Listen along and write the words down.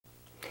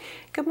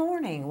Good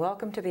morning.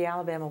 Welcome to the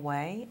Alabama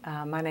Way.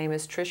 My name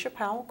is Tricia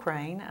Powell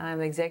Crane. I'm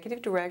the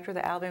Executive Director of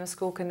the Alabama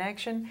School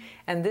Connection,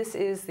 and this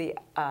is the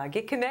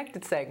Get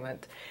Connected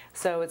segment.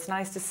 So it's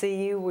nice to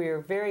see you.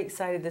 We're very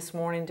excited this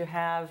morning to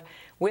have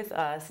with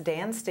us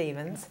Dan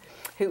Stevens,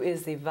 who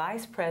is the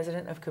Vice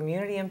President of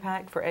Community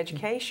Impact for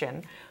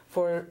Education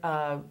for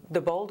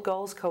the Bold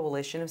Goals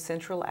Coalition of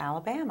Central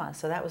Alabama.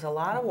 So that was a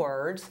lot of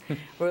words.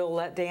 We'll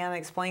let Dan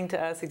explain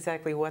to us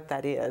exactly what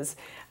that is.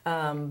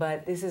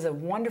 But this is a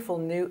wonderful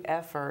new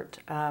effort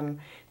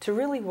to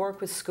really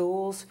work with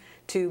schools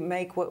to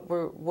make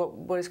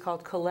what is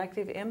called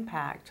collective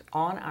impact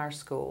on our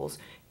schools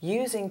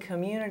using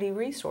community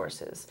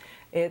resources.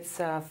 It's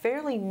a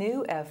fairly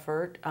new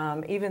effort,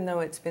 even though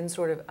it's been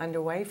sort of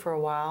underway for a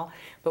while,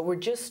 but we're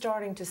just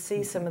starting to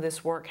see some of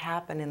this work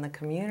happen in the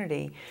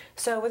community.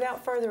 So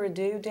without further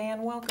ado,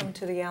 Dan, welcome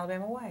to the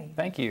Alabama Way.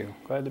 Thank you.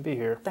 Glad to be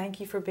here. Thank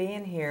you for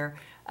being here.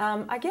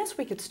 I guess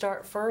we could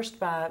start first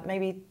by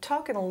maybe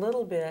talking a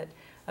little bit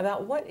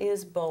about what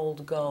is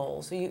Bold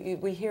Goals.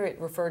 We hear it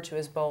referred to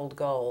as Bold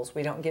Goals.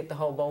 We don't get the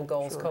whole Bold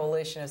Goals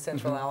Coalition of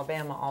Central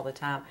Alabama all the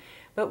time.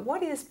 But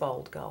what is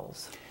Bold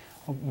Goals?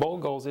 Well,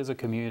 Bold Goals is a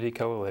community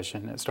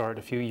coalition. It started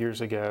a few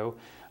years ago.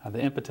 The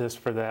impetus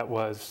for that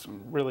was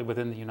really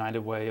within the United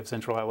Way of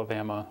Central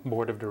Alabama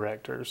Board of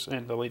Directors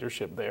and the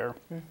leadership there.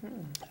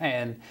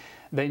 And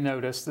they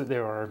noticed that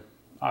there are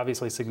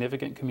obviously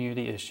significant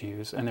community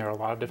issues, and there are a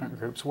lot of different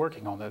groups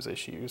working on those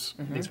issues.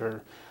 These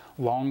are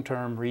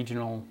long-term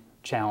regional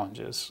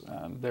challenges.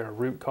 There are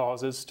root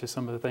causes to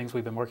some of the things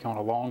we've been working on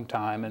a long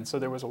time, and so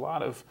there was a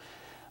lot of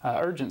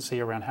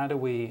urgency around how do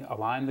we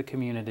align the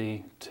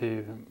community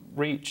to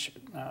reach,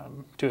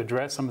 to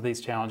address some of these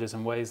challenges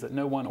in ways that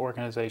no one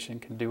organization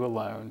can do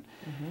alone,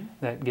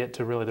 that get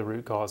to really the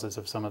root causes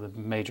of some of the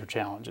major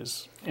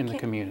challenges in the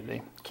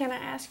community. Can I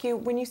ask you,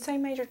 when you say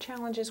major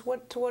challenges,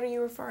 what are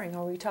you referring?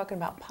 Are we talking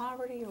about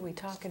poverty? Are we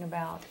talking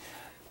about...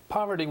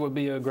 Poverty would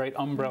be a great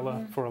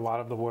umbrella for a lot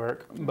of the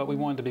work, but we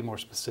wanted to be more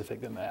specific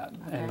than that,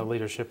 and the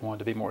leadership wanted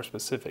to be more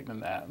specific than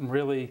that. And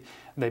really,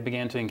 they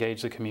began to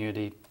engage the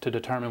community to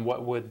determine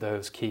what would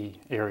those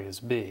key areas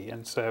be.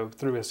 And so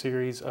through a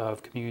series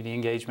of community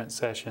engagement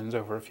sessions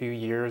over a few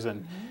years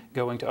and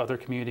going to other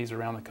communities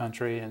around the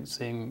country and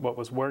seeing what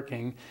was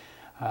working,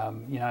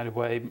 United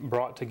Way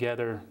brought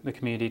together the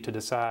community to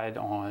decide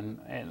on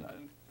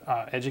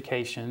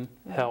education,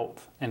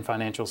 health, and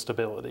financial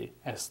stability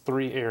as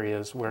three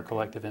areas where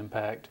collective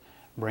impact,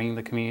 bringing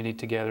the community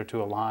together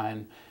to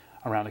align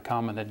around a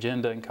common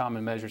agenda and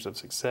common measures of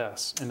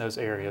success in those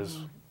areas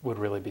would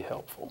really be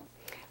helpful.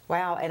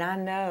 Wow, and I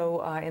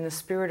know in the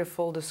spirit of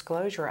full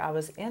disclosure, I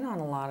was in on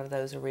a lot of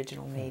those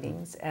original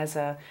meetings as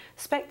a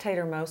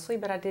spectator mostly,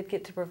 but I did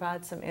get to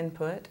provide some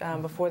input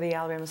before the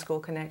Alabama School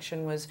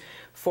Connection was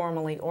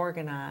formally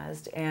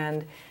organized.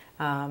 And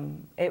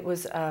it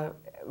was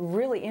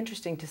really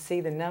interesting to see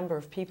the number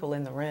of people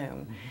in the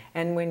room.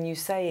 And when you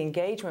say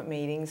engagement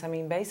meetings, I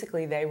mean,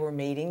 basically they were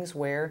meetings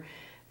where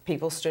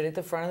people stood at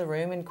the front of the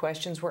room and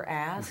questions were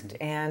asked,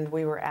 and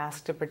we were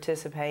asked to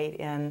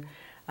participate in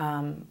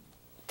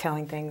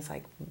telling things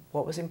like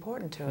what was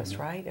important to us,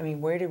 right? I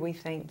mean, where did we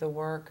think the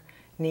work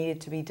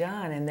needed to be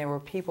done? And there were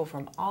people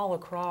from all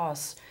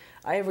across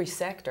every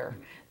sector.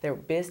 There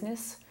were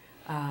business,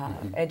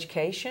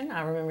 education.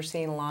 I remember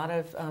seeing a lot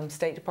of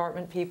State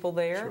Department people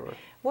there.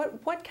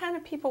 What kind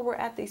of people were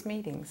at these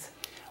meetings?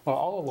 Well,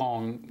 all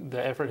along,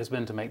 the effort has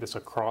been to make this a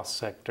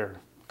cross-sector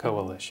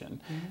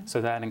coalition.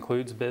 So that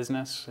includes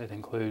business, it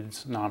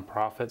includes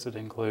nonprofits, it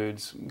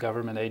includes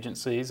government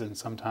agencies, and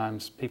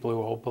sometimes people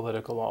who hold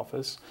political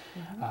office.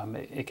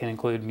 It can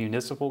include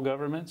municipal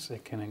governments,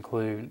 it can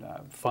include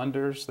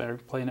funders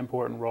that play an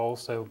important role,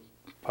 so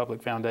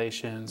public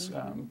foundations,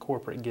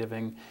 corporate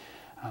giving,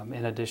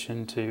 in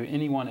addition to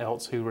anyone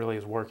else who really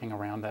is working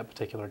around that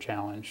particular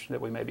challenge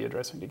that we may be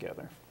addressing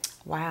together.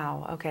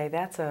 Wow. Okay,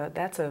 that's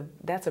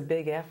a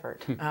big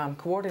effort.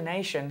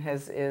 Coordination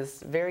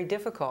is very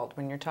difficult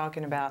when you're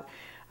talking about.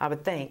 I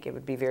would think it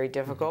would be very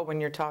difficult when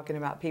you're talking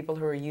about people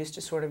who are used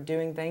to sort of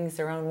doing things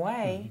their own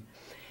way.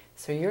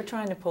 So you're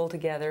trying to pull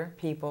together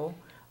people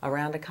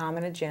around a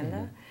common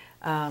agenda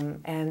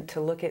and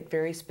to look at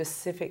very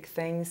specific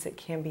things that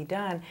can be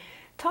done.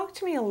 Talk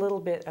to me a little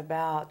bit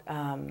about.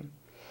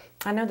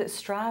 I know that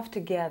Strive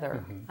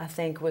Together, I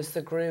think, was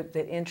the group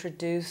that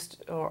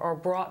introduced or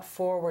brought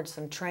forward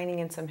some training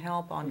and some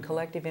help on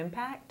collective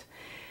impact.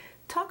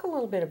 Talk a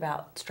little bit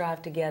about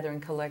Strive Together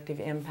and collective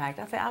impact.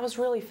 I was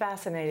really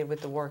fascinated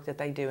with the work that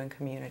they do in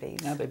communities.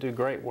 Yeah, they do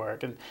great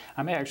work, and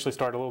I may actually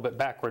start a little bit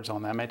backwards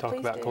on that. I may talk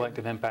about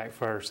collective impact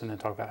first and then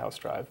talk about how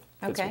Strive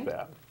fits with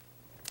that.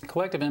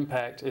 Collective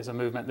impact is a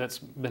movement that's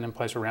been in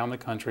place around the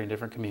country in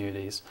different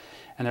communities,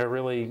 and there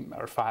really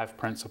are 5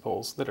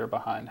 principles that are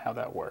behind how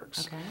that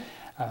works.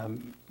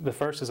 The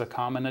first is a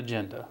common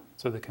agenda,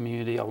 so the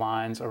community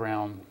aligns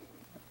around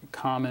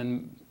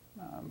common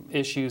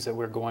issues that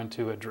we're going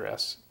to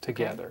address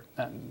together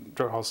and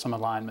draws some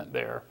alignment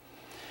there.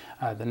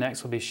 The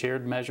next will be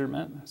shared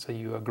measurement, so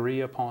you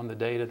agree upon the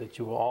data that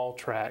you will all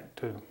track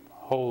to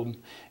hold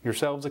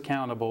yourselves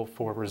accountable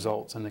for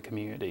results in the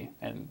community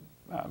and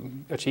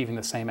achieving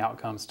the same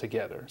outcomes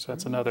together. So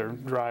that's another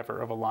driver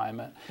of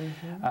alignment.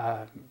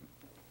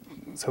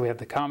 So we have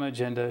the common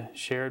agenda,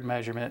 shared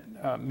measurement,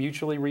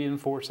 mutually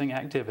reinforcing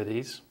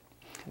activities.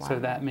 Wow. So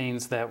that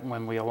means that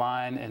when we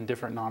align and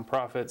different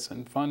nonprofits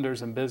and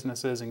funders and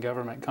businesses and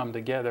government come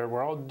together,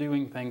 we're all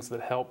doing things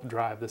that help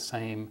drive the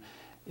same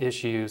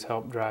issues,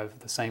 help drive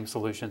the same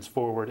solutions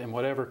forward in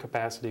whatever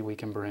capacity we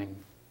can bring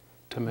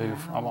to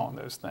move along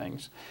those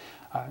things.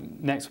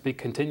 Next would be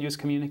continuous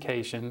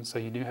communication. So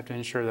you do have to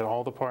ensure that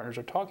all the partners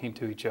are talking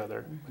to each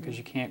other because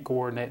you can't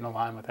coordinate and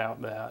align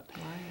without that.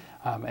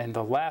 Right. And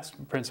the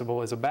last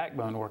principle is a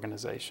backbone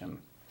organization.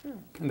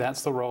 And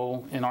that's the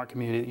role in our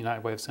community that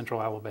United Way of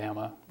Central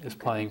Alabama is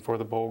playing for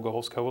the Bold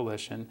Goals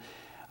Coalition.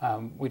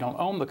 We don't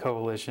own the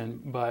coalition,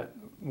 but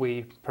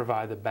we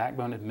provide the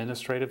backbone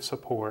administrative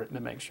support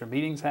that makes sure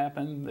meetings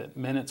happen, that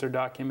minutes are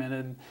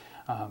documented,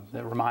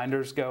 that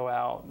reminders go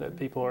out, that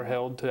people are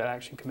held to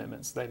action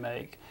commitments they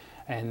make,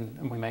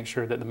 and we make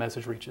sure that the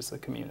message reaches the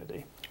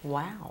community.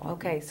 Wow.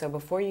 Okay, so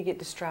before you get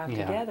to strive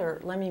together,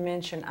 let me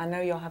mention, I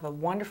know y'all have a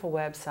wonderful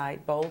website,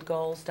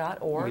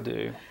 boldgoals.org. We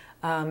do.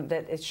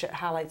 That it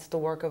highlights the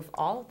work of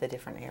all of the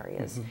different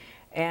areas.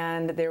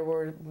 And there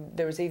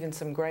was even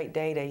some great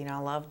data, you know, I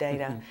love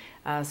data,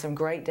 some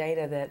great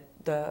data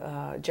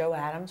that Joe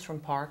Adams from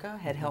Parka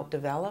had helped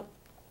develop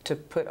to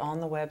put on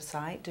the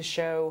website to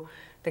show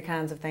the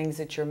kinds of things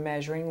that you're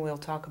measuring. We'll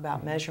talk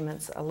about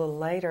measurements a little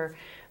later.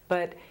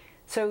 But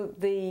so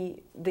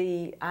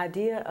the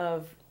idea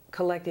of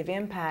collective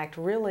impact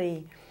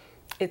really,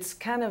 it's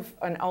kind of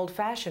an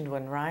old-fashioned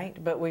one, right?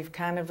 But we've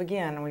kind of,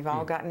 again, we've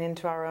all gotten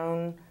into our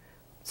own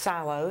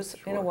silos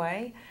in a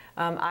way.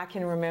 I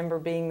can remember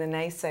being the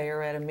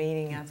naysayer at a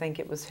meeting, I think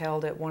it was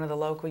held at one of the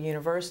local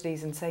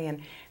universities, and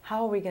saying,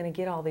 how are we going to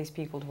get all these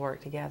people to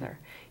work together?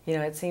 You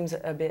know, it seems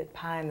a bit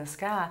pie in the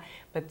sky,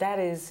 but that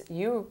is,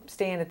 you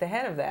stand at the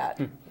head of that,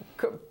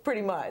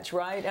 pretty much,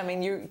 right? I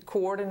mean, you're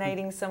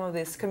coordinating some of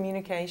this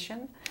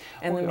communication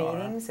and the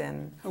meetings.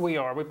 And we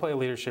play a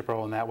leadership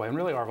role in that way, and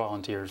really our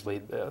volunteers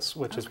lead this,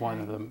 which is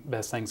one of the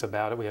best things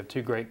about it. We have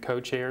two great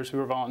co-chairs who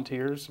are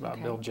volunteers,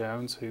 Bill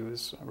Jones, who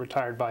is a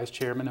retired vice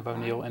chairman of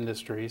O'Neill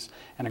Industries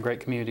and a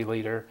great community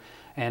leader,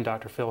 and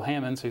Dr. Phil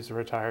Hammonds, who's a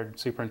retired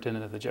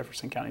superintendent of the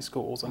Jefferson County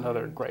Schools,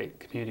 another great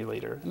community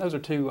leader. And those are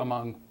two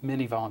among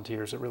many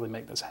volunteers that really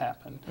make this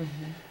happen.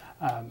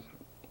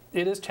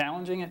 It is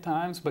challenging at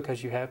times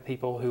because you have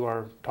people who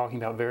are talking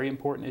about very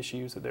important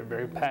issues that they're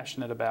very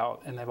passionate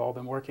about, and they've all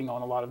been working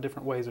on a lot of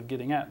different ways of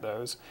getting at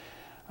those.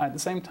 At the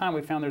same time,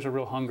 we found there's a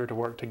real hunger to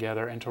work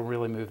together and to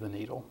really move the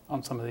needle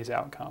on some of these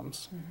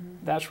outcomes.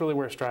 That's really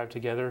where Strive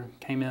Together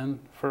came in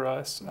for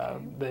us.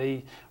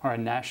 They are a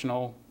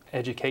national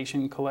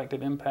education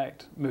collective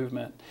impact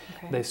movement.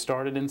 They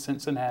started in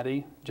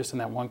Cincinnati, just in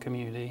that one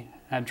community,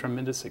 had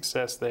tremendous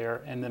success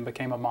there, and then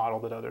became a model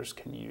that others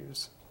can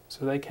use.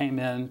 So they came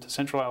in to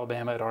Central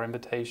Alabama at our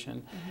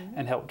invitation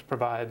and helped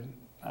provide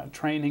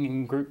training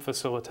and group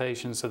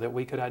facilitation so that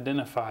we could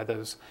identify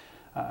those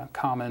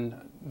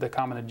the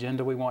common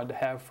agenda we wanted to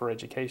have for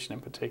education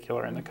in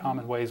particular, and the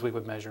common ways we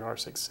would measure our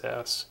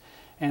success,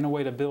 and a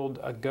way to build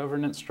a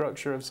governance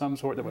structure of some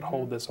sort that would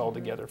hold this all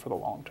together for the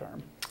long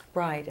term.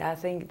 Right. I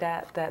think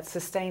that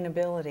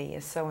sustainability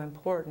is so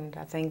important.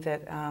 I think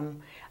that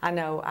I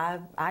know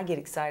I get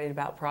excited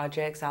about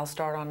projects. I'll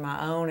start on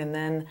my own, and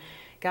then,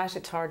 gosh,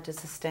 it's hard to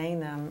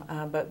sustain them.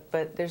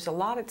 But there's a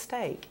lot at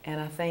stake,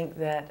 and I think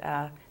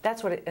that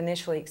that's what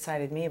initially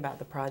excited me about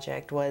the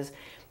project was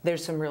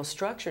there's some real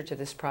structure to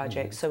this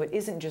project, so it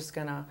isn't just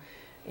going to,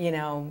 you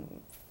know,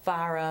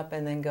 fire up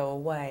and then go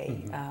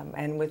away.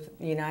 And with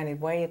United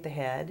Way at the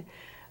head,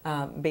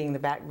 being the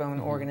backbone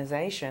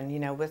organization, you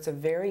know, it's a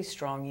very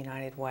strong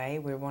United Way.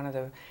 We're one of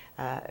the,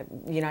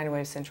 United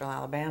Way of Central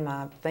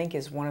Alabama, I think,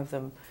 is one of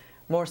the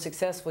more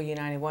successful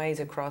United Ways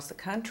across the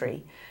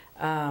country.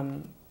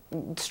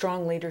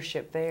 Strong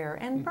leadership there.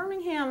 And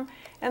Birmingham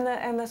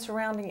and the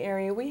surrounding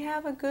area, we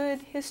have a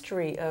good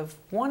history of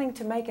wanting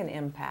to make an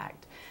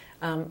impact.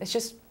 It's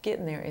just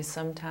getting there is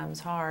sometimes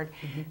hard.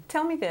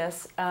 Tell me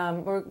this,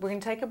 we're going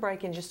to take a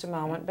break in just a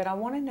moment, but I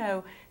want to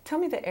know, tell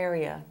me the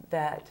area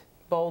that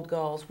Bold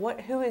Goals,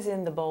 who is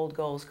in the Bold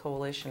Goals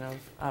Coalition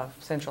of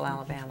Central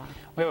Alabama?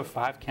 We have a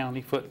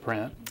 5-county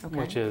footprint,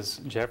 which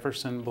is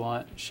Jefferson,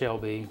 Blount,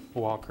 Shelby,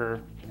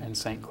 Walker, and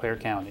St. Clair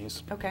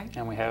counties.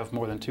 And we have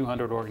more than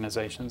 200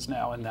 organizations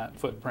now in that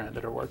footprint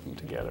that are working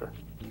together.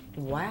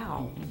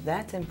 Wow,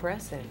 that's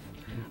impressive.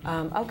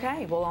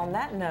 Okay, well, on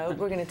that note,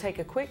 we're going to take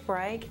a quick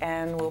break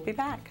and we'll be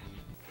back.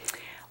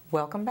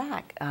 Welcome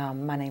back.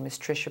 My name is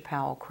Tricia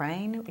Powell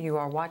Crane. You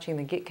are watching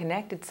the Get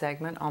Connected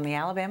segment on the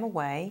Alabama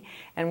Way,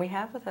 and we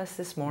have with us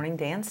this morning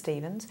Dan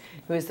Stevens,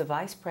 who is the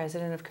Vice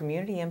President of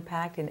Community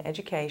Impact in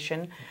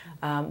Education,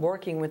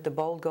 working with the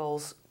Bold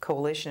Goals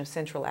Coalition of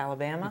Central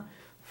Alabama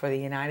for the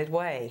United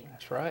Way.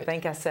 That's right. I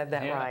think I said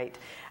that right.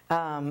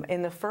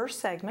 In the first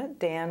segment,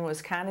 Dan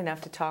was kind enough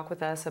to talk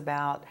with us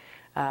about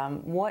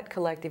what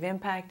collective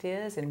impact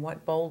is and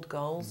what bold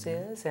goals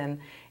is, and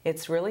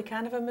it's really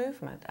kind of a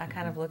movement. I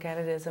kind of look at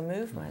it as a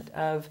movement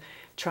of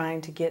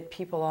trying to get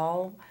people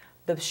all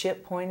the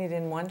ship pointed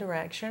in one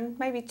direction,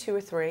 maybe two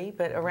or three,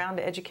 but around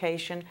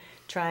education,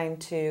 trying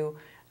to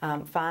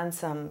find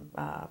some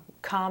a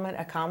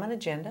common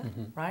agenda,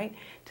 right?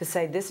 To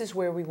say this is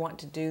where we want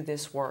to do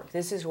this work.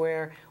 This is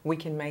where we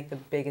can make the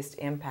biggest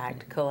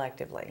impact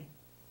collectively.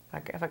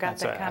 Have I got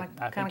that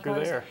kind of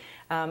close? There.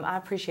 I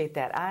appreciate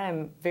that. I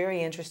am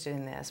very interested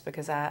in this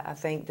because I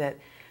think that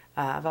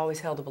I've always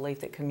held the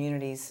belief that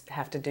communities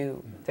have to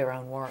do their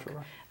own work.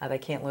 Sure. They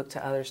can't look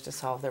to others to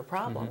solve their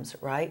problems,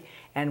 right?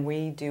 And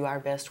we do our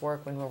best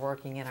work when we're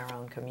working in our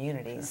own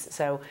communities. Sure.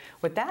 So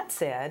with that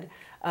said,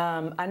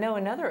 I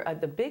know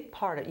the big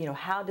part of,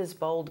 how does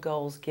Bold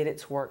Goals get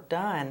its work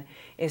done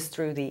is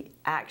through the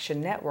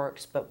action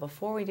networks. But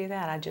before we do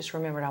that, I just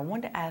remembered I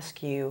wanted to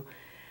ask you,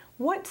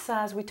 what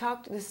size,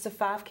 this is a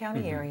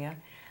 5-county area,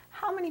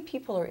 how many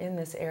people are in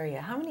this area?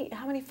 How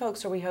many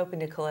folks are we hoping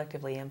to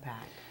collectively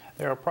impact?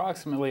 There are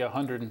approximately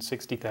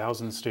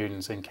 160,000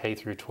 students in K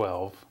through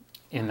 12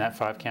 in that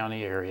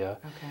 5-county area.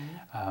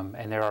 Okay.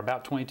 And there are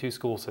about 22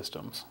 school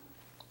systems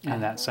in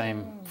that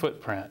same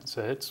footprint.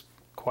 So it's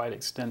quite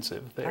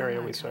extensive, the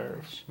area we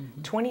serve.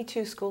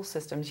 22 school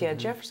systems. Yeah,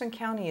 Jefferson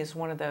County is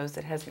one of those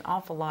that has an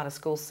awful lot of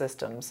school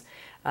systems,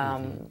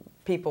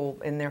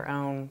 people in their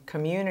own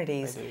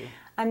communities. They do.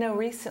 I know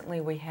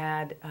recently we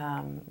had,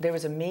 there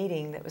was a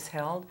meeting that was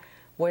held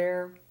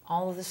where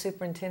all of the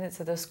superintendents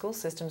of those school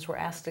systems were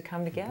asked to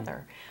come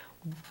together.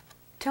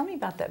 Tell me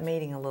about that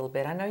meeting a little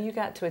bit. I know you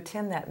got to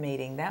attend that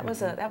meeting. That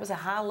was a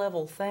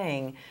high-level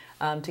thing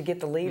to get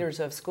the leaders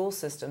of school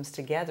systems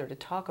together to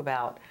talk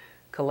about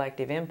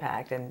collective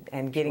impact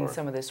and getting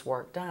some of this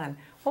work done.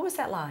 What was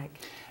that like?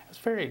 It's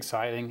very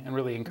exciting and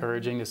really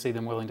encouraging to see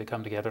them willing to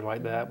come together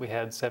like that. We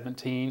had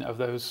 17 of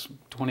those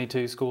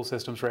 22 school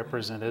systems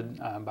represented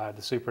by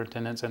the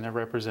superintendents and their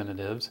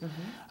representatives.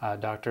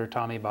 Dr.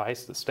 Tommy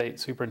Bice, the state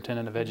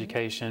superintendent of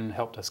education,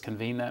 helped us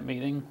convene that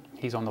meeting.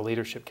 He's on the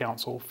leadership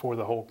council for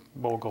the whole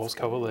Bold Goals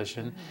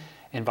Coalition.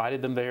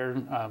 Invited them there.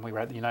 We were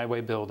at the United Way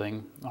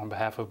building on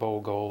behalf of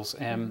Bold Goals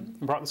and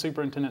brought the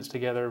superintendents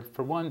together,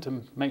 for one,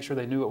 to make sure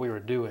they knew what we were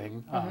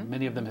doing.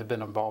 Many of them have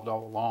been involved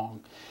all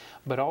along.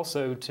 But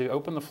also to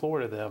open the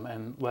floor to them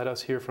and let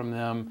us hear from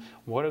them,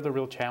 what are the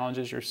real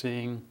challenges you're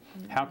seeing?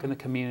 How can the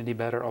community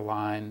better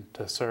align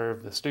to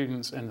serve the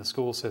students and the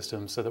school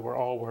system so that we're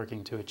all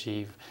working to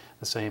achieve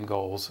the same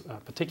goals,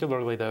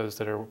 particularly those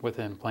that are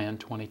within Plan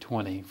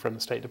 2020 from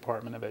the State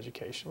Department of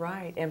Education.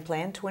 Right, and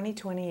Plan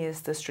 2020 is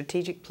the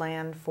strategic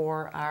plan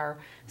for our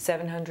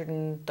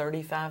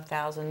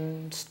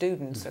 735,000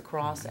 students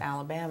across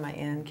Alabama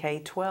in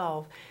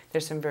K-12.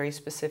 There's some very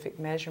specific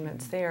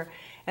measurements there.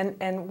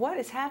 And what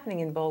is happening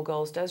in Bold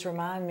Goals does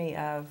remind me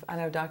of, I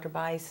know Dr.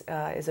 Bice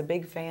is a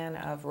big fan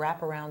of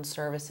wraparound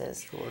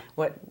services. Sure.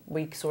 What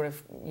we sort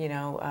of,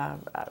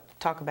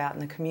 talk about in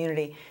the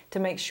community to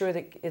make sure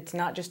that it's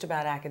not just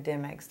about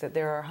academics, that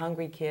there are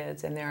hungry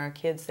kids and there are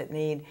kids that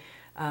need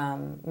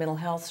mental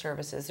health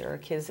services, there are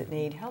kids that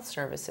need health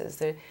services.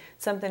 There's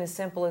something as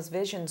simple as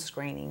vision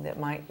screening that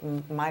might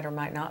or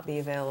might not be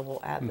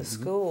available at the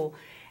school.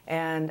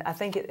 And I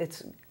think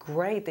it's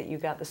great that you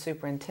got the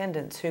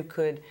superintendents who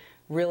could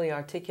really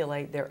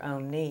articulate their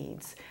own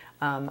needs.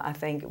 I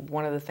think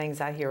one of the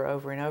things I hear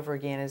over and over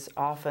again is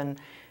often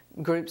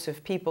groups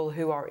of people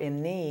who are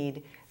in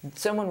need,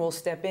 someone will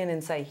step in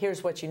and say,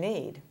 here's what you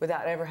need,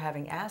 without ever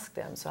having asked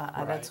them. So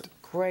that's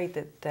great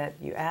that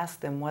you ask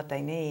them what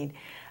they need.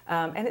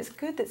 And it's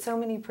good that so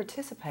many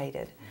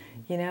participated.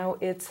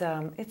 It's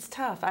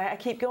tough. I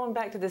keep going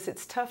back to this.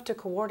 It's tough to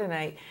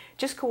coordinate.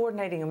 Just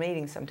coordinating a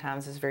meeting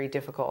sometimes is very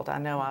difficult. I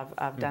know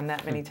I've done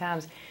that many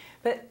times.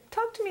 But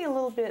talk to me a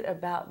little bit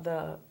about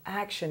the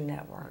action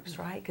networks,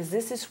 right? Because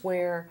this is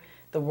where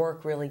the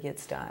work really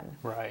gets done.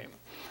 Right.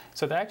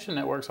 So the action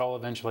networks all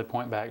eventually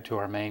point back to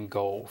our main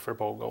goal for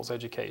Bold Goals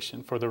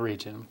education for the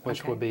region,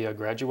 which would be a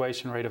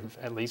graduation rate of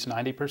at least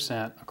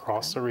 90%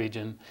 across the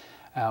region,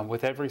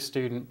 with every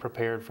student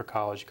prepared for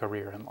college,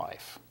 career, and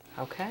life.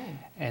 Okay.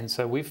 And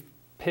so we've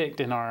picked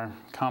in our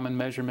common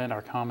measurement,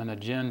 our common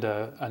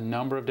agenda, a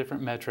number of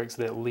different metrics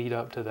that lead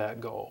up to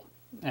that goal.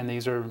 And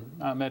these are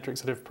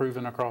metrics that have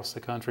proven across the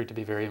country to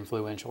be very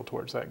influential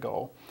towards that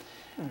goal.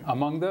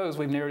 Among those,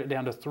 we've narrowed it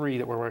down to 3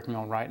 that we're working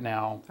on right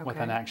now with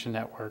an action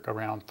network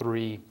around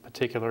 3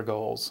 particular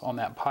goals on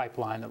that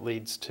pipeline that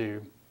leads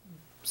to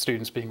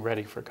students being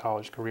ready for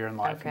college, career, and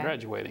life and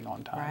graduating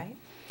on time.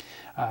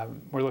 Right.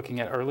 We're looking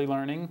at early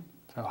learning,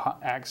 so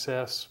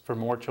access for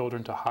more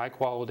children to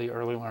high-quality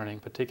early learning,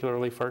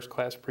 particularly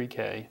first-class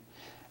pre-K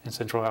in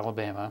Central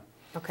Alabama.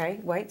 Okay,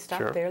 wait,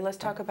 stop there. Let's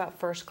talk about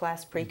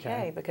first-class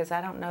pre-K because I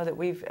don't know that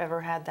we've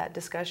ever had that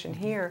discussion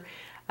here.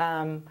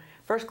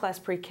 First-class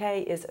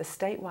pre-K is a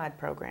statewide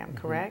program,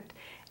 correct?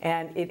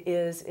 And it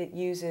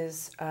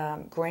uses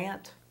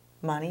grant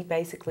money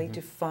basically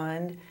to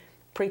fund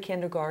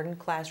pre-kindergarten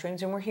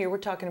classrooms, and we're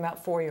talking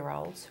about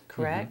 4-year-olds,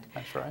 correct?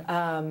 That's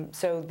right.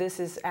 So this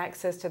is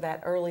access to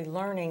that early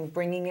learning,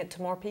 bringing it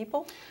to more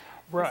people?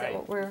 Is that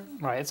what we're...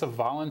 Right. It's a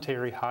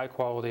voluntary,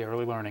 high-quality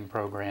early learning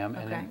program,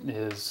 Okay. and it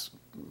is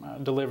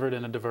delivered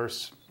in a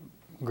diverse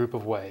group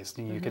of ways.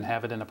 You can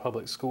have it in a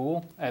public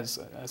school as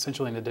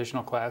essentially an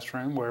additional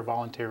classroom where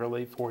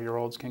voluntarily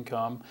 4-year-olds can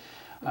come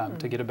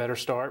to get a better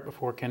start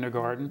before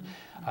kindergarten.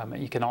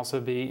 You can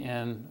also be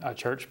in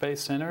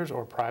church-based centers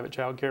or private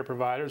child care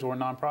providers or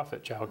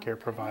nonprofit child care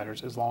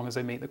providers, as long as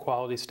they meet the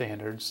quality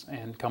standards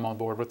and come on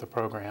board with the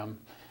program.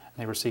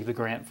 They receive the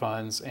grant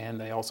funds,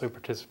 and they also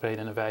participate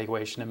in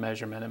evaluation and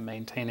measurement and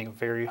maintaining a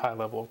very high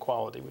level of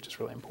quality, which is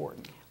really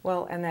important.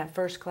 Well, and that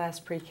first class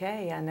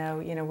pre-K, I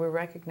know, we're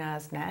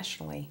recognized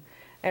nationally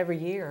every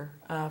year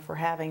for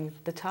having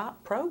the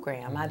top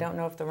program. I don't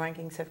know if the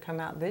rankings have come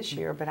out this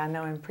year, but I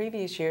know in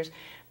previous years,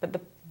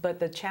 but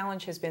the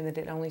challenge has been that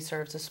it only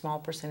serves a small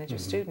percentage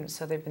of students,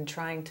 so they've been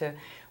trying to,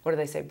 what do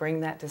they say,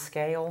 bring that to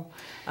scale,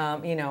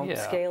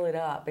 scale it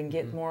up and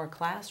get more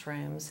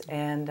classrooms,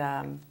 and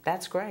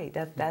that's great.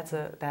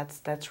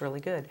 That's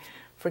really good.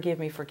 Forgive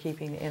me for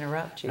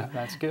interrupt you. No,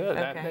 that's good.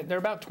 Okay. There are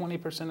about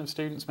 20% of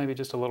students, maybe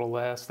just a little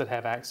less, that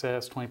have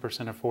access.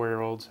 20% of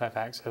 4-year-olds have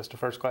access to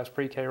first class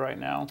pre-K right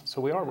now. So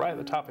we are right at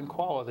the top in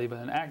quality,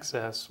 but in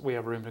access, we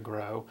have room to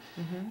grow.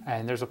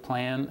 And there's a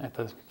plan at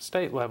the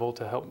state level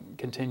to help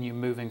continue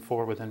moving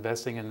forward with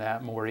investing in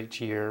that more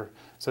each year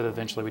so that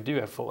eventually we do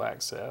have full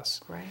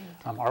access. Great.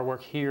 Our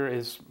work here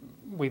is,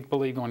 we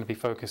believe, going to be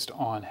focused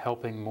on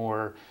helping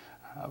more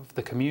of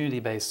the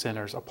community-based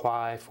centers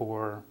apply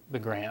for the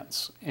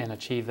grants and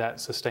achieve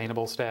that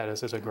sustainable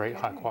status as a great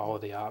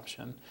high-quality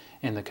option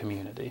in the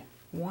community.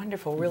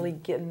 Wonderful, really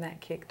getting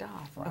that kicked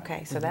off. Right.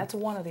 Okay, so that's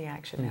one of the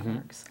action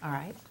networks. All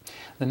right.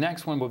 The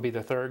next one will be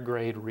the third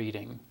grade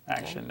reading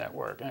action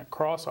network. And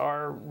across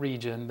our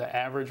region, the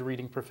average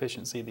reading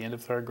proficiency at the end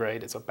of third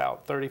grade is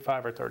about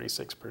 35 or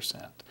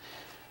 36%.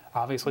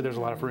 Obviously, there's a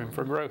lot of room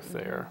for growth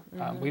there.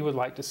 We would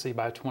like to see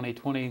by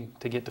 2020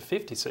 to get to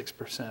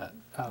 56%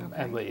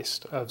 at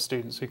least of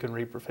students who can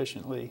read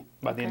proficiently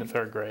by the end of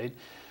third grade.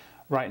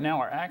 Right now,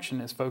 our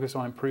action is focused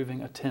on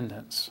improving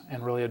attendance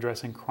and really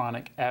addressing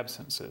chronic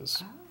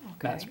absences.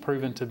 That's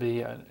proven to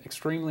be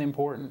extremely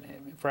important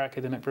for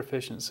academic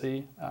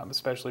proficiency,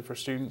 especially for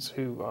students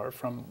who are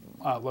from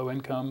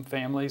low-income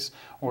families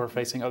or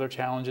facing other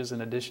challenges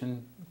in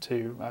addition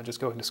to just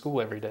going to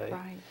school every day.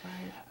 Right,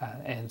 right.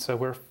 And so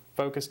we're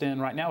focused in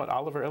right now at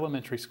Oliver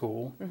Elementary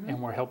School, and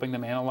we're helping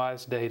them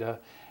analyze data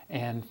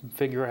and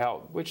figure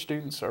out which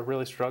students are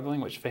really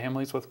struggling, which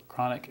families with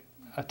chronic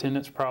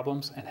attendance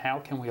problems, and how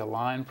can we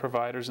align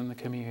providers in the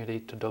community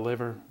to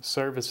deliver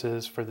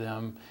services for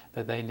them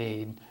that they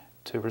need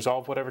to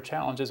resolve whatever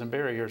challenges and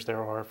barriers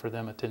there are for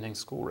them attending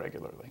school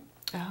regularly.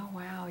 Oh,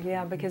 wow,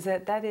 yeah, because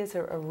that is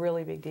a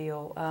really big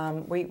deal.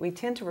 We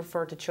tend to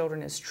refer to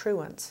children as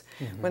truants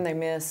when they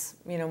miss,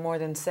 more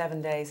than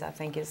 7 days, I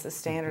think is the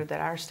standard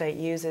that our state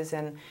uses,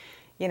 and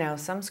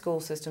some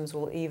school systems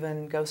will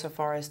even go so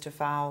far as to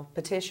file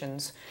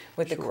petitions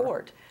with the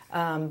court.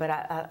 But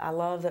I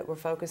love that we're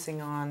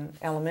focusing on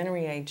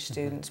elementary age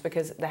students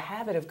because the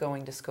habit of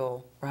going to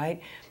school,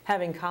 right?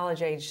 Having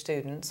college age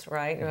students,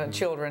 right?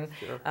 Children,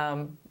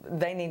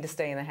 they need to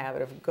stay in the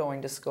habit of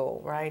going to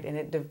school, right? And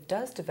it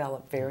does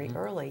develop very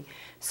early.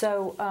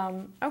 So,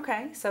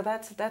 okay, so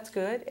that's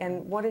good.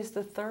 And what is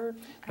the third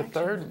action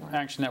network?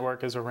 Action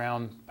network is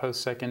around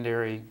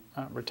post-secondary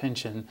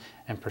retention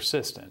and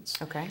persistence.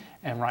 Okay.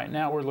 And right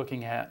now we're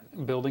looking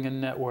at building a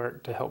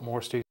network to help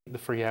more students get the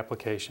free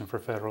application for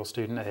federal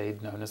student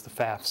aid known as the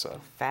FAFSA.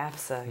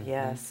 FAFSA,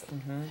 yes.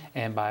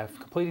 And by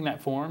completing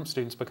that form,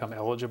 students become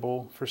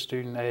eligible for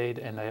student aid,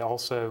 and they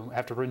also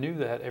have to renew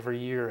that every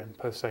year in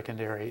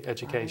post-secondary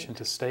education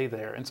to stay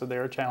there. And so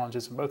there are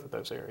challenges in both of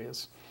those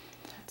areas.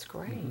 That's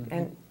great.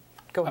 And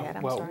go ahead,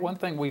 I'm sorry. One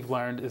thing we've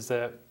learned is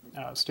that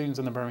students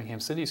in the Birmingham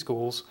City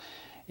schools,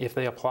 if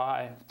they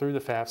apply through the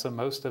FAFSA,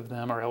 most of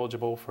them are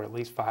eligible for at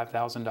least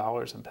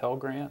 $5,000 in Pell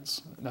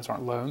Grants. Those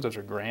aren't loans, those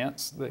are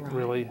grants that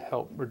really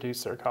help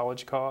reduce their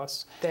college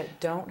costs. That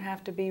don't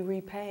have to be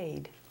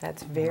repaid.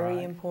 That's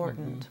very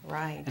important,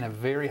 right. And a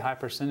very high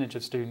percentage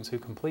of students who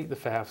complete the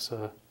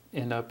FAFSA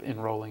end up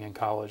enrolling in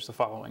college the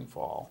following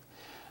fall.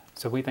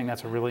 So we think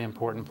that's a really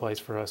important place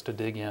for us to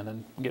dig in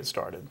and get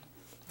started.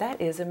 That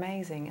is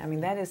amazing. I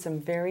mean, that is some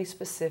very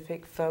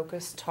specific,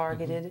 focused,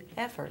 targeted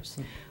efforts.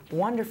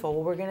 Wonderful.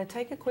 Well, we're going to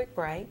take a quick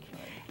break,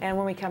 and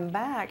when we come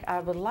back,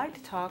 I would like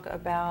to talk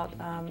about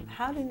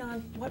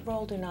what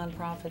role do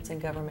nonprofits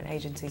and government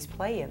agencies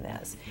play in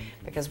this?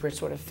 Because we're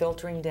sort of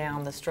filtering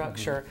down the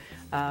structure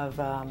of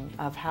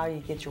how you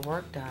get your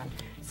work done.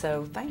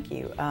 So thank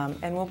you,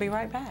 and we'll be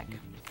right back.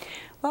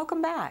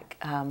 Welcome back.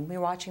 We're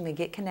watching the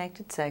Get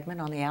Connected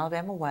segment on the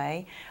Alabama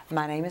Way.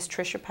 My name is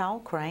Tricia Powell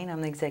Crane. I'm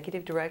the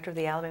Executive Director of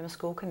the Alabama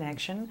School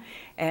Connection,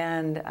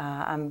 and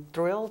I'm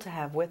thrilled to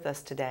have with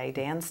us today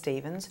Dan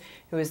Stevens,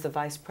 who is the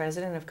Vice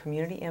President of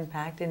Community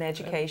Impact in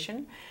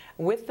Education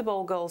with the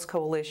Bold Goals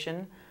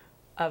Coalition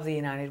of the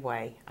United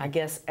Way. I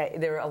guess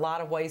there are a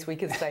lot of ways we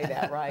could say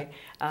that, right?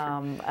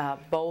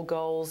 Bold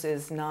Goals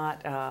is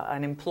not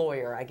an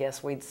employer, I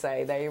guess we'd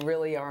say. They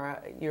really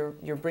are,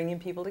 you're bringing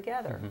people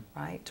together,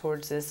 right,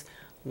 towards this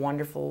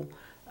wonderful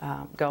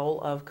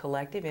goal of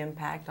collective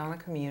impact on a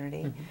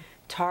community,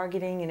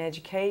 targeting in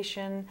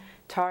education,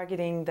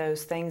 targeting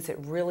those things that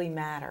really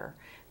matter,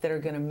 that are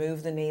going to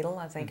move the needle.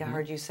 I think I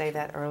heard you say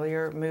that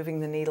earlier, moving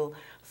the needle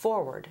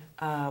forward,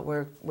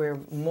 where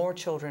more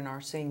children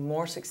are seeing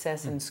more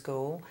success in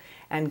school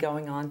and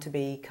going on to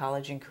be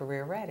college and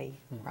career ready,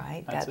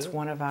 right? That's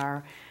one of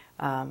our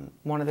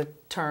one of the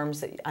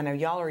terms that I know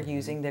y'all are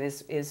using that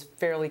is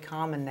fairly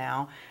common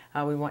now.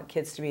 We want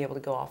kids to be able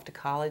to go off to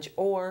college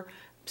or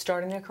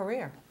starting their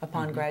career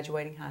upon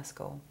graduating high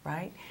school,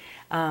 right?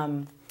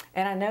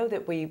 And I know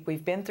that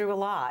we've been through a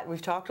lot.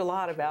 We've talked a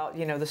lot about,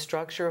 you know, the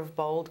structure of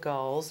BOLD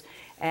goals.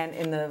 And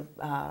in the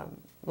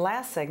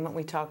last segment,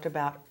 we talked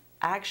about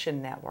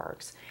action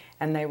networks.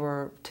 And they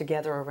were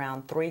together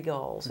around 3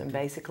 goals. And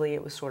basically,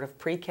 it was sort of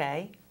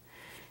pre-K,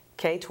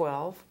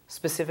 K-12,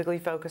 specifically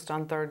focused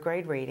on 3rd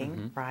grade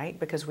reading, right?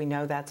 Because we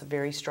know that's a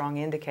very strong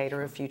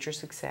indicator of future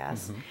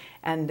success.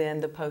 And then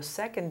the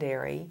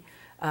post-secondary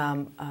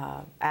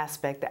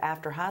aspect, the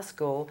after high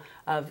school,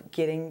 of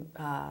getting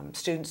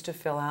students to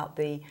fill out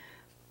the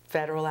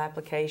federal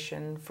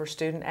application for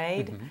student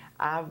aid.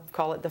 I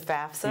call it the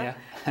FAFSA.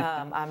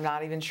 I'm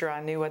not even sure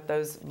I knew what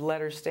those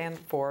letters stand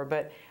for,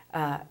 but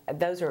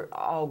those are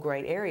all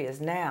great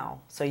areas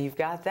now. So you've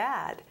got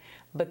that,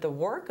 but the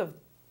work of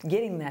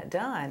getting that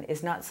done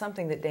is not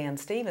something that Dan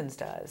Stevens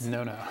does.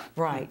 No.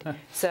 Right.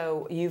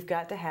 So you've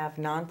got to have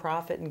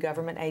nonprofit and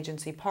government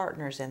agency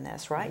partners in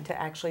this, right, to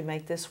actually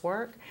make this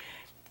work.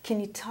 Can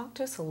you talk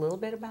to us a little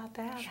bit about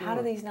that? Sure. How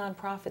do these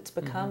nonprofits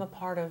become a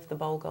part of the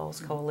BOLD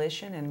Goals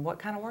Coalition, and what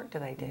kind of work do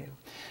they do?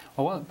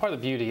 Well, part of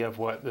the beauty of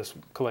what this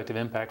collective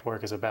impact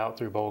work is about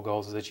through BOLD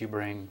Goals is that you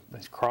bring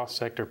these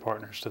cross-sector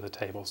partners to the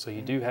table. So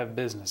you do have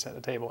business at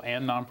the table,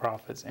 and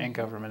nonprofits, and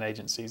government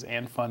agencies,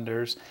 and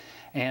funders,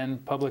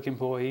 and public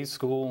employees,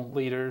 school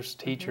leaders,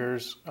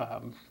 teachers,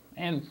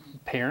 and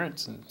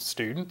parents and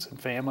students and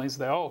families.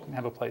 They all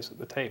have a place at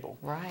the table.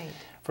 Right.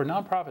 For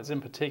nonprofits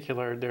in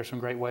particular, there's some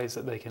great ways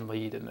that they can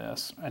lead in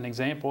this. An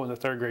example in the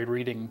 3rd grade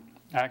reading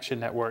action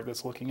network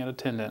that's looking at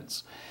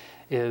attendance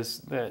is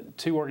that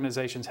 2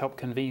 organizations help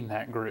convene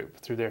that group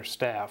through their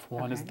staff.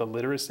 One is the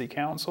Literacy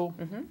Council,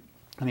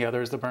 and the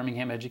other is the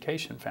Birmingham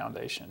Education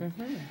Foundation.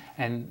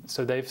 And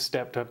so they've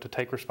stepped up to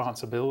take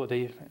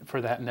responsibility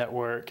for that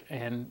network,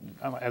 and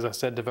as I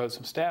said, devote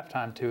some staff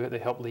time to it. They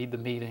help lead the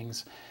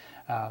meetings.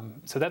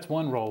 So that's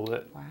one role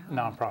that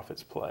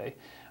nonprofits play.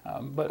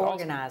 But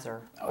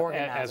Organizer.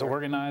 As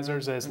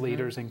organizers, as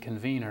leaders and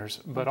conveners,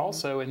 but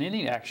also in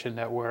any action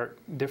network,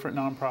 different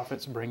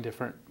nonprofits bring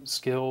different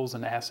skills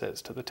and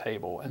assets to the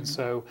table. And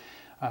so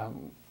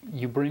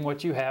you bring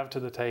what you have to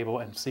the table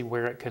and see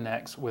where it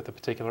connects with a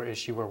particular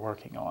issue we're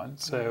working on.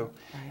 So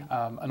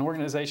an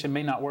organization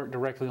may not work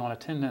directly on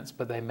attendance,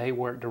 but they may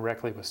work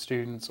directly with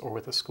students or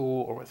with a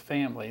school or with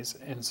families.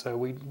 And so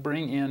we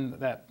bring in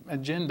that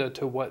agenda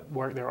to what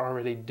work they're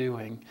already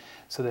doing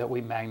so that we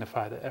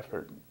magnify the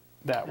effort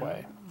that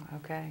way.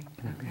 Okay,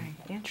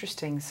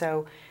 interesting.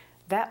 So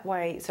that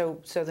way, so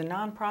the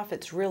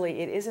nonprofits really,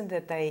 it isn't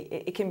that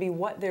it can be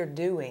what they're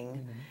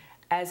doing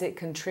as it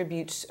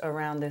contributes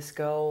around this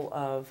goal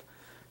of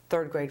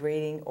 3rd grade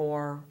reading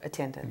or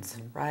attendance,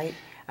 right?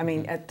 I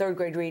mean, at 3rd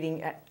grade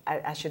reading,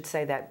 I should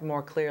say that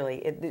more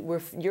clearly.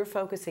 You're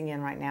focusing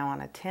in right now on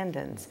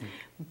attendance,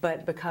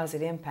 but because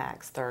it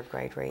impacts 3rd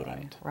grade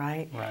reading,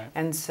 right?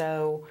 And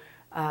so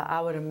I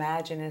would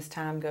imagine as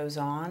time goes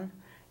on,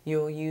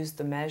 you'll use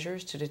the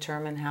measures to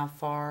determine how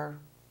far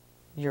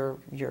you're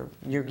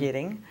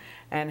getting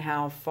and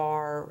how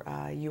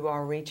far you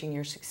are reaching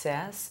your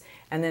success,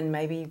 and then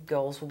maybe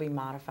goals will be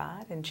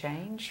modified and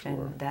changed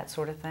and that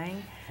sort of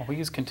thing. Well, we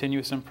use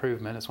continuous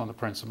improvement as one of the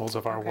principles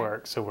of our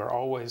work, so we're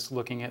always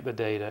looking at the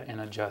data and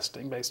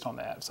adjusting based on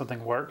that. If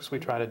something works, we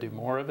try to do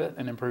more of it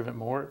and improve it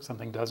more. If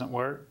something doesn't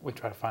work, we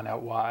try to find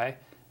out why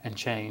and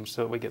change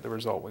so that we get the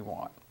result we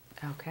want.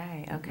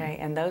 Okay.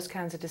 And those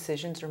kinds of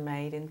decisions are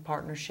made in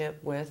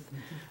partnership with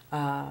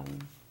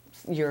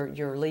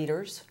your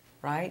leaders,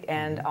 right?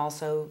 And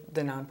also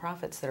the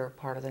nonprofits that are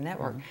part of the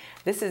network.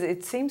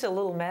 It seems a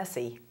little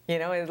messy, you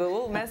know, it's a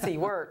little messy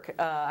work.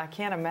 I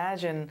can't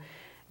imagine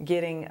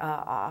getting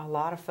a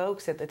lot of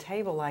folks at the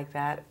table like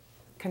that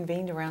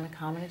convened around a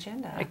common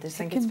agenda. I just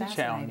think it's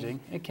fascinating.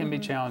 It can be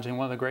challenging.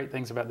 One of the great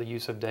things about the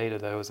use of data,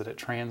 though, is that it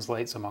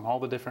translates among all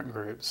the different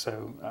groups.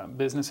 So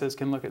businesses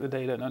can look at the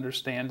data and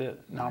understand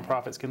it.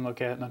 Nonprofits can look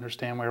at it and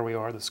understand where we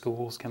are. The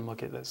schools can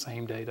look at that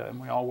same data, and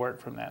we all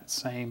work from that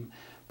same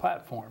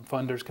platform.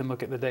 Funders can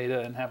look at the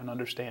data and have an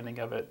understanding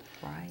of it.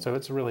 So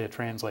it's really a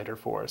translator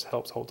for us,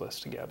 helps hold us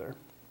together.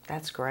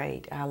 That's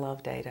great. I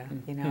love data.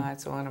 You know,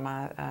 that's one of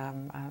my,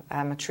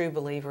 I'm a true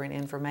believer in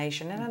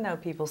information. And I know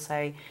people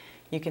say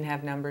you can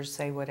have numbers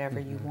say whatever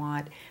you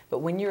want, but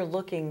when you're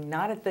looking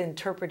not at the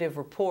interpretive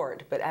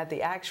report, but at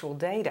the actual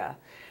data,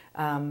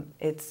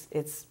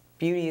 it's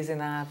beauty is in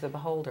the eye of the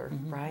beholder,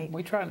 right?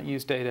 We try to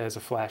use data as a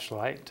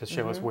flashlight to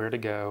show us where to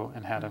go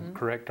and how to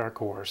correct our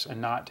course, and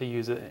not to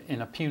use it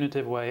in a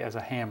punitive way as a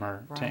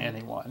hammer to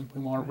anyone.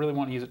 We really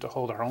want to use it to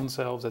hold our own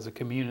selves as a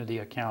community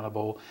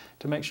accountable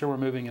to make sure we're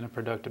moving in a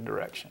productive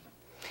direction.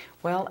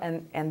 Well,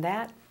 and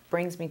that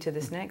brings me to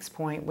this next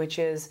point, which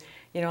is,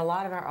 you know, a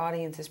lot of our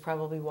audience is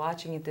probably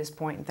watching at this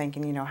point and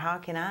thinking, you know, how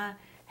can I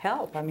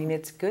help? I mean,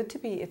 it's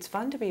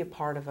fun to be a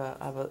part of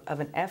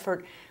an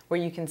effort where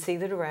you can see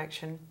the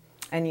direction,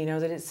 and you know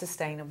that it's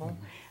sustainable,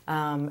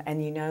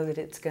 and you know that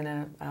it's going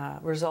to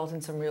result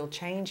in some real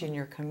change in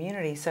your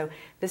community. So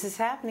this is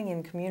happening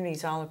in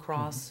communities all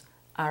across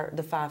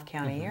the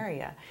 5-county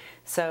area.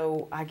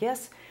 So I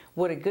guess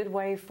what a good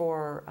way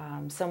for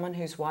someone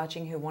who's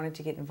watching who wanted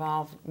to get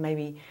involved,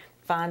 maybe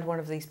find one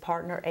of these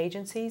partner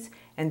agencies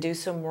and do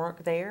some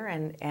work there,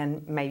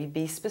 and maybe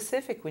be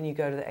specific when you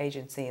go to the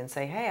agency and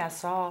say, hey, I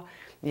saw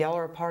y'all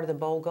are a part of the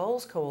Bold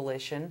Goals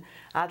Coalition.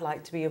 I'd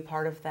like to be a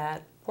part of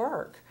that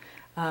work.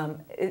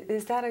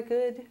 Is that a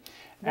good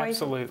way?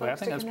 Absolutely. I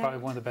think that's probably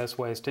one of the best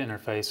ways to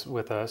interface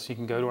with us. You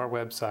can go to our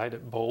website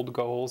at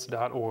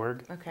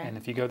boldgoals.org, and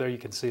if you go there, you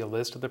can see a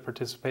list of the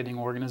participating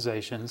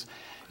organizations.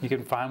 You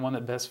can find one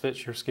that best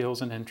fits your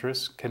skills and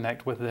interests,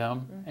 connect with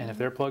them, and if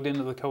they're plugged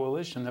into the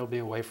coalition, there'll be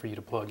a way for you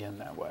to plug in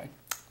that way.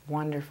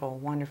 Wonderful,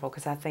 wonderful,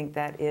 because I think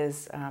that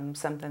is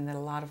something that a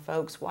lot of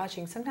folks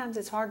watching, sometimes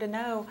it's hard to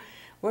know,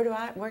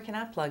 where can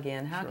I plug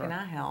in? How can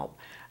I help?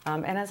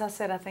 And as I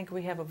said, I think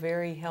we have a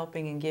very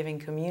helping and giving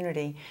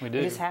community. We do.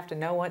 We just have to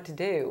know what to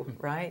do,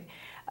 right?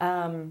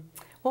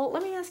 Well,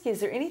 let me ask you, is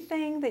there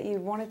anything that you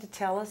wanted to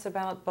tell us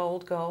about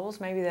Bold Goals,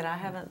 maybe that I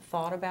haven't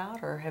thought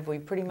about, or have we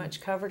pretty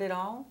much covered it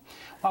all?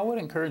 I would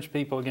encourage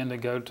people, again, to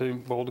go to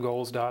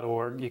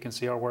boldgoals.org. You can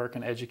see our work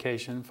in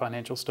education,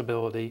 financial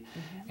stability,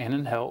 and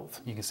in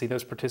health. You can see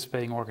those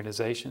participating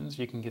organizations.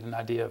 You can get an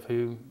idea of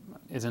who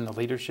is in the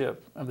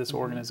leadership of this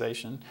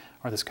organization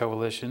or this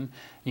coalition.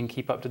 You can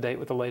keep up to date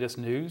with the latest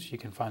news. You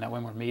can find out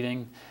when we're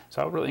meeting.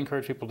 So I would really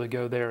encourage people to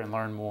go there and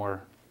learn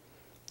more.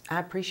 I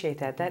appreciate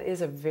that. That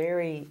is a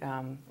very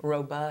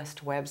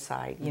robust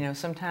website. You know,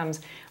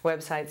 sometimes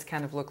websites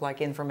kind of look like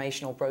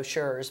informational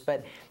brochures,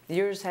 but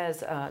yours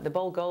has, the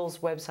Bold Goals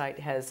website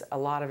has a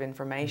lot of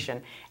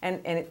information. And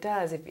it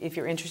does, if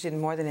you're interested in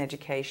more than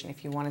education,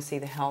 if you want to see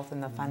the health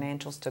and the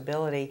financial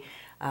stability,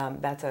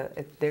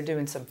 they're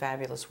doing some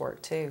fabulous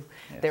work too.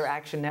 Yes. Their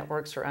action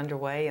networks are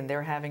underway, and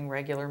they're having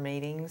regular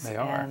meetings. They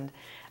are.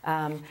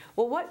 And,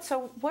 well,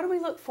 so what do we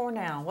look for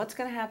now? What's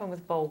going to happen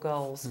with Bold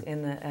Goals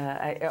in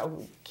the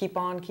keep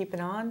on keeping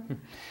on?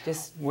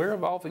 We're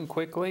evolving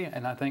quickly,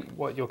 and I think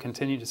what you'll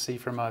continue to see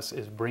from us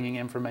is bringing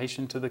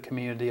information to the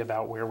community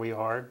about where we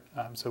are.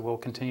 So we'll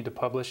continue to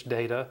publish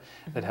data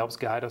that helps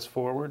guide us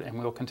forward, and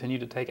we'll continue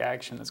to take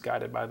action that's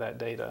guided by that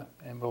data,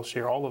 and we'll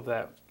share all of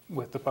that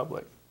with the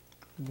public.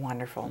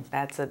 Wonderful.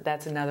 That's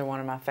another one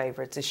of my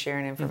favorites, is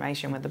sharing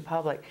information with the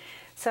public.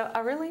 So I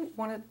really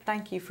want to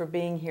thank you for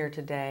being here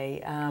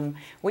today.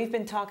 We've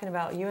been talking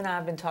about, you and I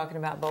have been talking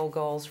about Bold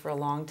Goals for a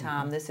long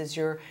time. This is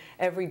your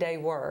everyday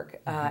work,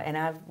 and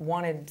I've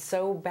wanted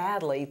so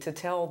badly to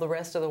tell the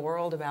rest of the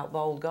world about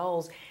Bold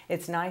Goals.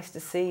 It's nice to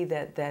see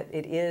that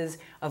it is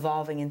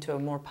evolving into a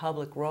more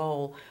public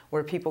role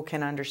where people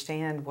can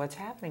understand what's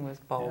happening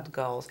with Bold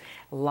Goals.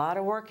 A lot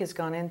of work has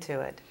gone into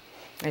it.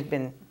 It's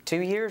been 2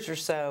 years or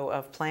so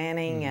of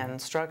planning and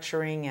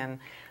structuring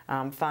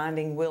and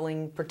finding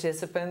willing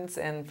participants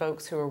and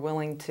folks who are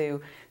willing to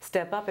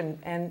step up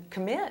and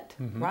commit,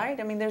 right?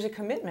 I mean, there's a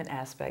commitment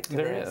aspect to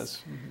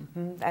this.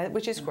 There is.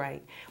 Which is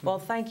great. Well,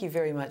 thank you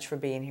very much for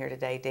being here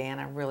today, Dan.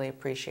 I really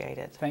appreciate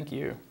it. Thank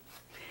you.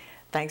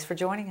 Thanks for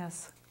joining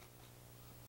us.